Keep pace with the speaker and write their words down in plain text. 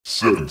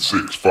7,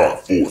 6,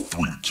 5, 4,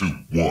 3, 2,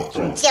 1. You'll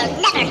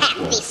never have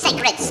the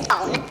sacred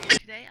stone.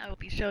 Today I will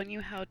be showing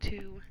you how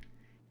to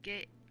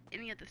get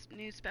any of the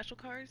new special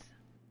cars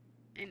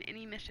in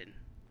any mission,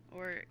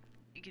 or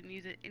you can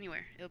use it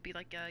anywhere. It'll be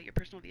like your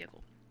personal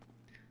vehicle.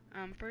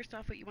 First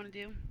off, what you want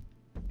to do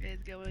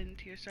is go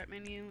into your start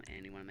menu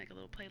and you want to make a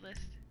little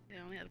playlist. It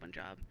only has one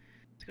job.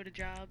 Let's go to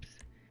jobs,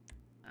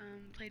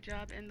 play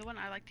job, and the one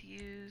I like to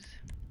use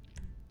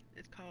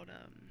is called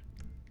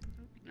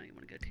no, you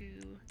want to go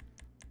to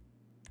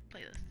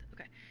playlist.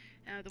 Okay,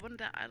 the one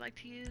that I like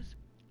to use,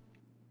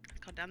 it's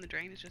called Down the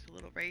Drain. It's just a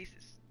little race.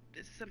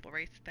 It's a simple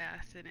race,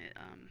 fast, and it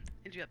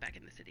ends you up back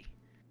in the city.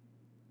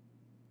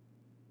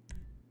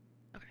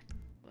 Okay.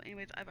 Well,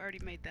 anyways, I've already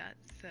made that,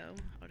 so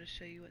I'll just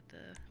show you what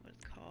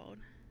it's called.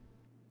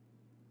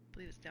 I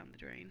believe it's Down the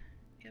Drain.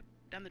 Yep,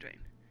 Down the Drain.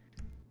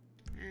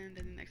 And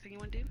then the next thing you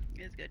want to do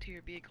is go to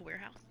your vehicle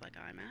warehouse, like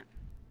I'm at,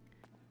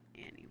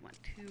 and you want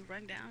to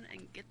run down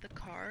and get the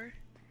car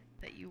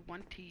that you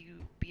want to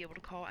be able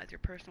to call as your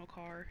personal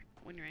car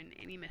when you're in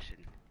any mission.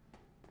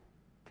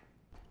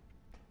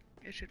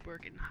 It should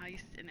work in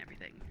heist and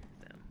everything.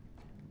 So,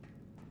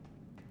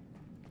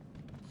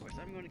 of course,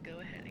 I'm going to go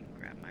ahead and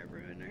grab my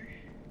Ruiner.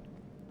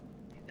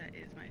 That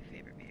is my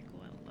favorite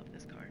vehicle. I love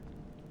this car.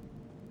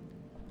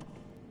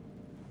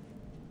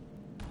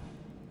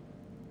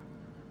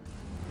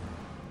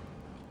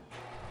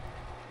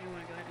 You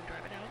want to go ahead and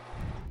drive it out.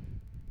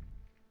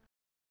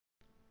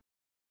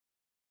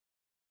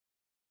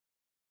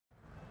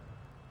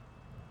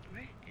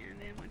 Alright, and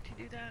then once you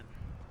do that,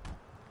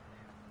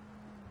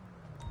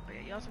 oh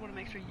yeah, you also want to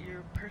make sure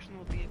your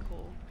personal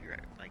vehicle, your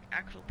like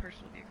actual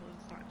personal vehicle,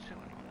 is not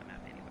showing on the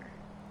map anywhere.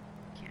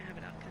 You can't have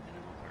it out because then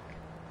it won't work.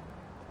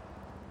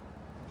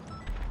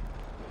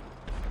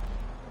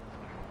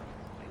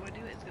 What you want to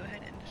do is go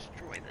ahead and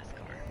destroy this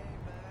car.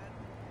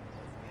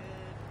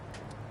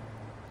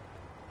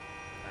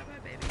 Bye bye,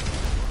 baby.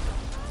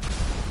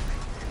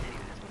 And then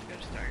you just want to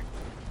go to start.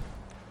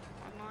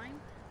 Online.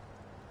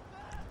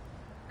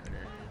 Go to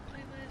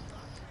playlist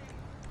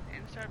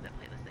and start up that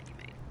playlist that you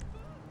made.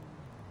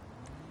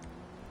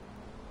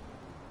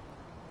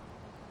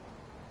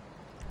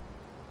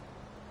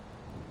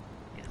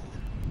 Yes.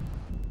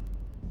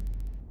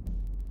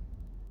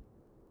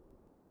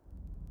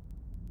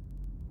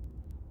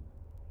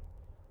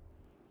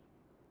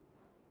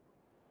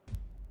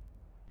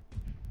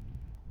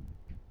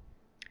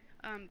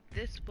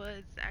 This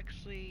was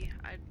actually,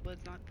 I was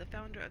not the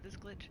founder of this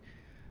glitch.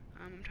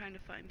 I'm trying to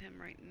find him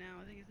right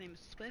now. I think his name is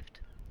Swift.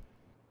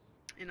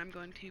 And I'm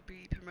going to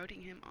be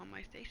promoting him on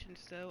my station,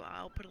 so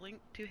I'll put a link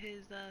to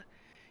his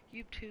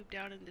YouTube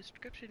down in the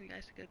description. You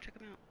guys can go check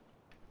him out.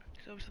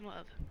 Show him some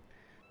love.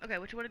 Okay,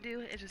 what you want to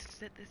do is just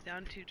set this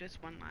down to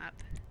just one lap.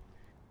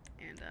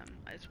 And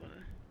I just want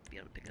to be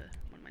able to pick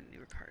one of my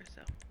newer cars,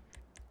 so.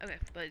 Okay,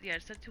 but yeah,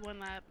 set it to one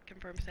lap,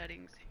 confirm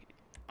settings.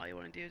 All you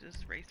want to do is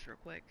just race real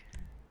quick.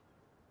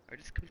 Or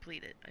just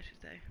complete it, I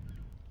should say.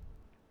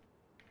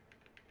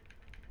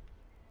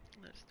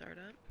 Let's start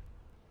up.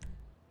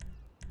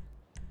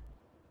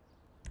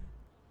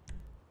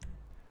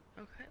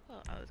 Okay,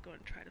 well, I was going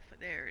to try to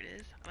there it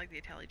is. I like the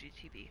Itali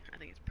GTV. I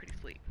think it's pretty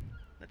sweet.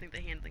 I think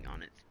the handling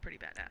on it's pretty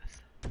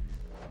badass.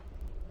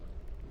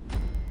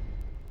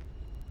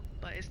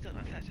 But it's still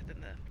not faster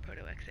than the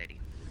Proto X80,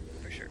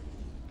 for sure.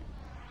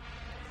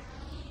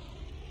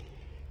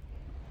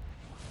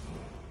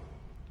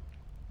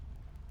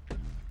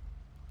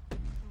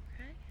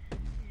 Okay, and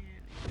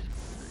you just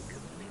want to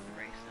complete the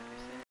race, like I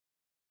said.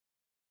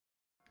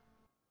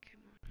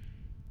 Come on.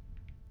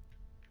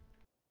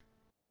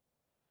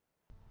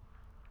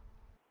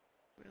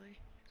 Really?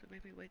 So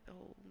make me wait the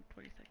whole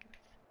 20 seconds.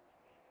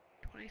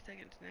 20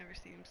 seconds never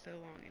seems so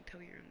long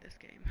until you're in this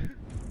game.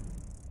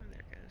 Oh, there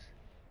it goes.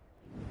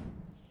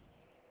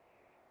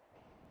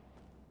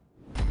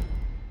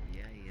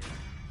 Yeah.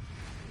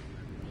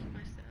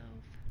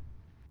 Myself.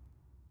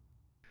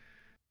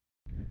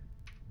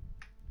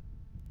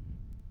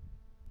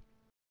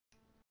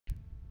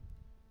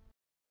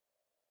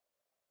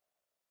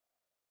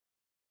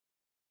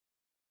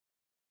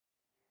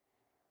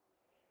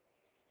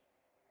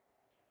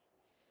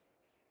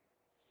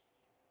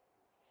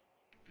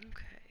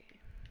 Okay.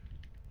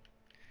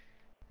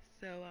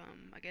 So,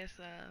 I guess,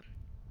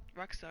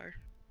 Rockstar.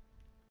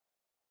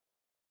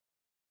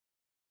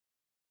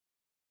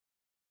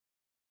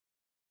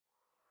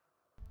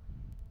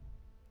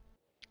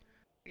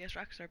 I guess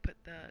Rockstar put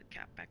the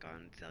cap back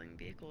on selling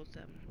vehicles,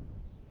 oh,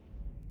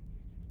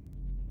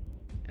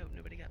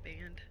 nobody got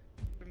banned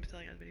from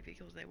selling as many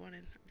vehicles as they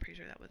wanted. I'm pretty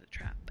sure that was a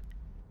trap.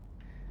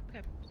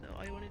 Okay, so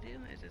all you want to do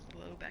is just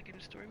load back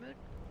into story mode.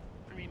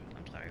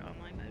 I'm sorry,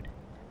 online mode.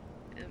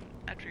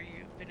 After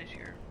you finish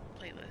your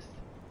playlist,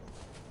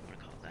 I'm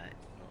gonna call that.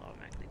 It'll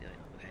automatically do it.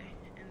 Okay,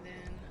 and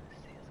then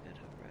let's see. Let's go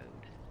to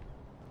road.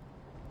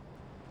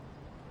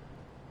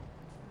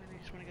 And then you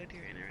just want to go to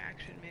your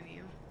interaction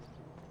menu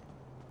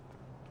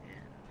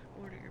and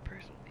order your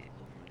personal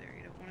vehicle from there.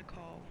 You don't want to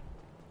call.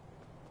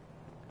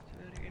 So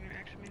go to your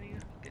interaction menu.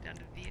 Get down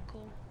to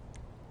vehicle.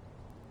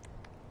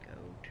 Go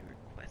to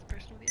request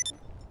personal vehicle.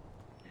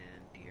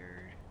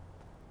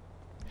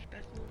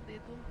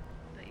 vehicle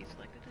that you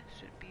selected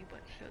should be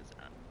what shows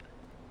up.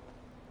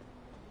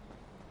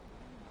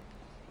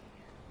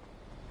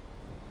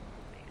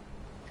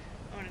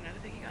 Oh, and another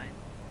thing, you guys,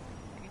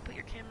 if you put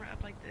your camera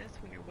up like this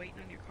when you're waiting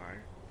on your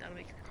car, that'll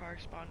make your car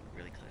spawn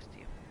really close to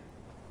you.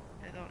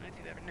 I don't know if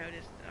you've ever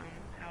noticed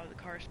how the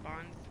car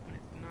spawns when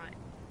it's not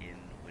in,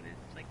 when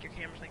it's like your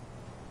camera's like,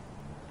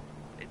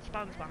 it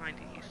spawns behind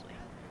you usually,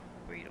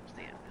 where you don't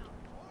see it.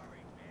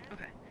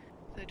 Okay,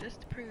 so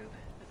just to prove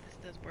that this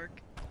does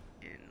work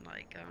in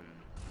like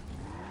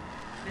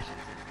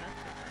missions and stuff,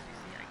 so as you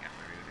see, I got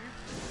my router.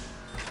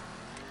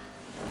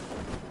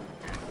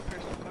 That's the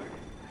personal car.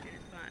 It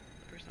is not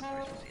the personal car,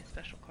 it's supposed to be a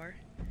special car.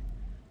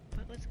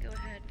 But let's go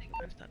ahead and take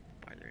one step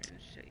farther and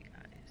show you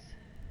guys.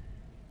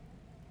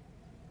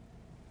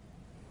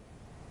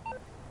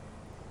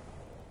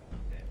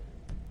 Okay.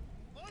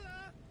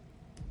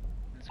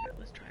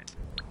 Let's try it.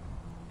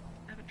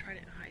 I haven't tried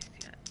it in heist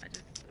yet. I'm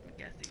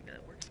guessing that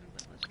it works,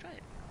 but let's try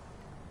it.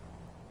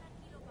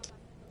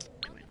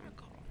 Wait, on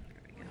call.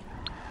 There we go.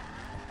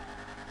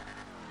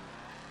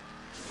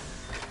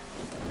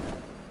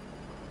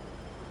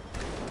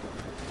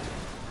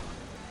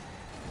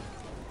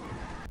 Oh,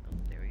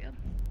 there we go.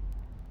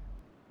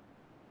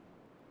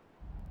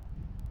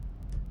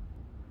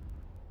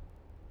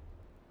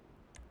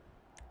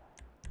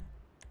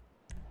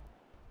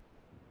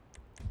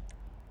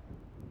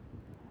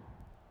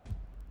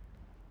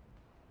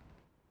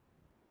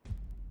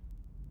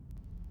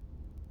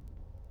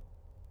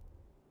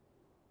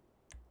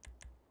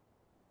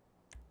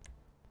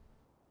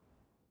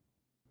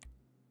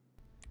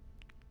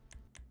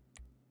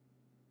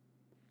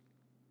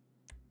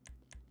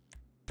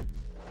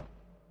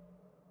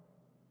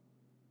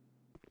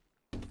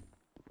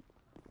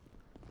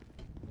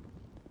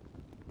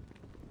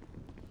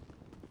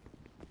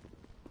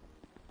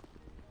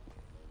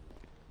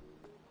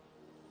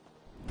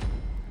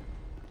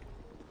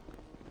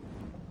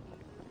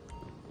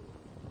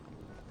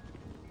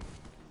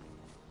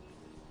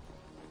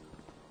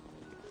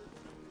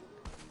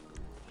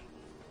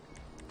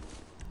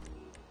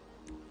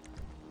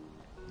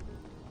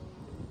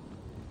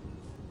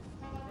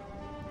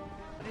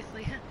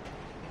 Obviously, you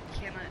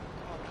cannot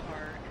call a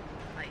car in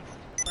heist,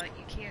 but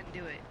you can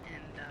do it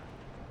in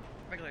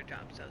regular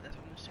jobs, so that's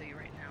what I'm going to show you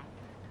right now.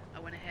 I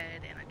went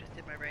ahead and I just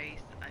did my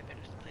race, I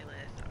finished the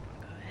playlist, I'm going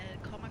to go ahead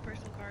and call my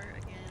personal car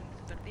again,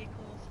 go to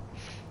vehicles,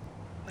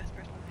 request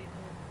personal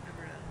vehicle,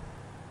 remember to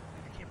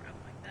move your camera up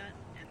like that,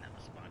 and that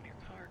will spawn your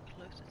car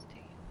closest to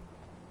you.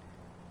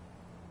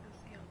 Let's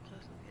see how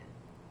close we'll get.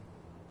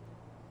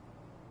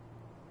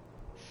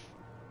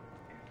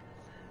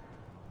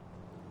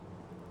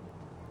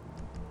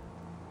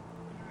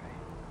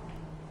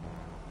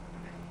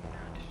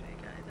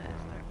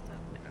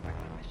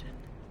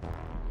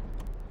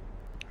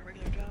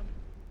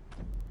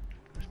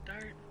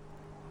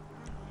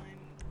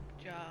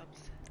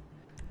 Jobs,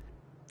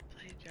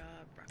 play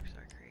job,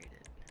 Rockstar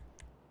created,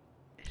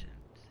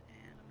 missions,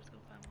 and I'm just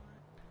gonna find one.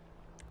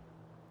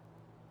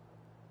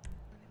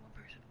 Only one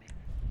person, maybe.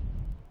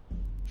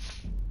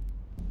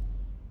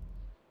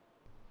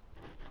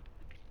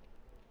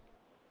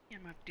 Yeah,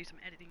 I'm gonna have to do some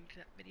editing to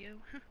that video.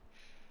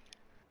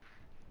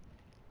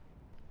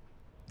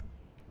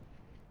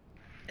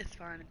 It's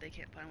fine if they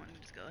can't find one,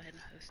 just go ahead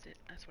and host it.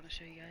 I just want to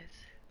show you guys.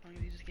 As long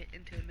as you just get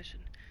into a mission,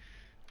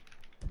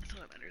 that's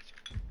all that matters.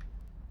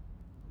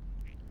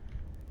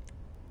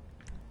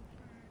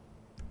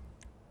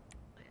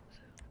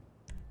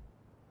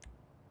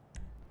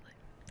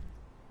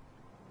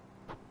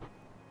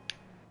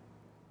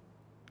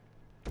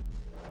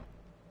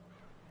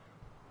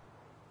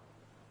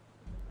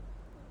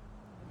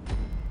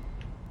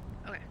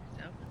 Okay,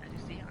 so as you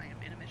see, I am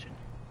in a mission.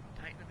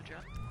 Titan of a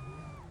job.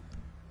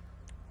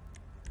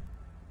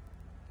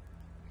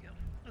 There we go.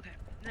 Okay,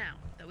 now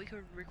that we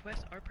can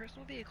request our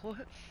personal vehicle,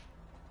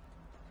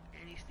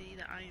 and you see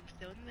that I am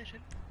still in the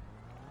mission,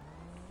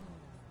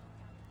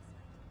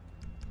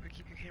 or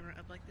keep your camera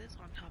up like this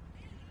on top of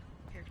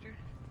the character,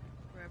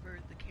 wherever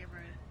the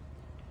camera.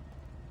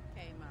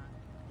 Hey, Mom.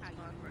 It's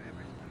on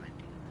wherever it's behind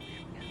you. There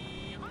we go.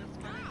 You know what's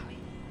behind me?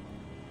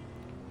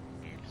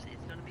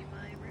 It's gonna be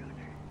my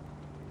ruiner.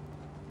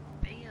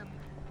 Bam!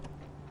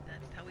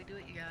 That's how we do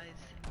it, you guys.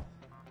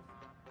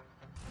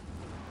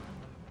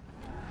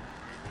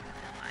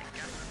 I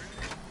got my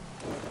ruiner.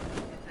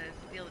 It says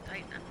steal the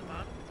Titan at the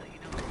bottom, so you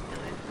know it's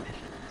still in the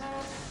mission.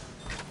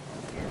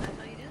 And that's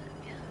how you do it,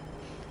 yeah.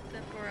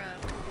 Except for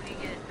when you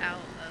get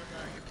out of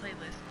your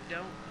playlist,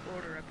 don't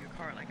order up your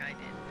car like I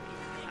did.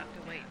 You'll have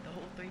to wait the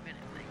whole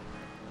 3-minute thing.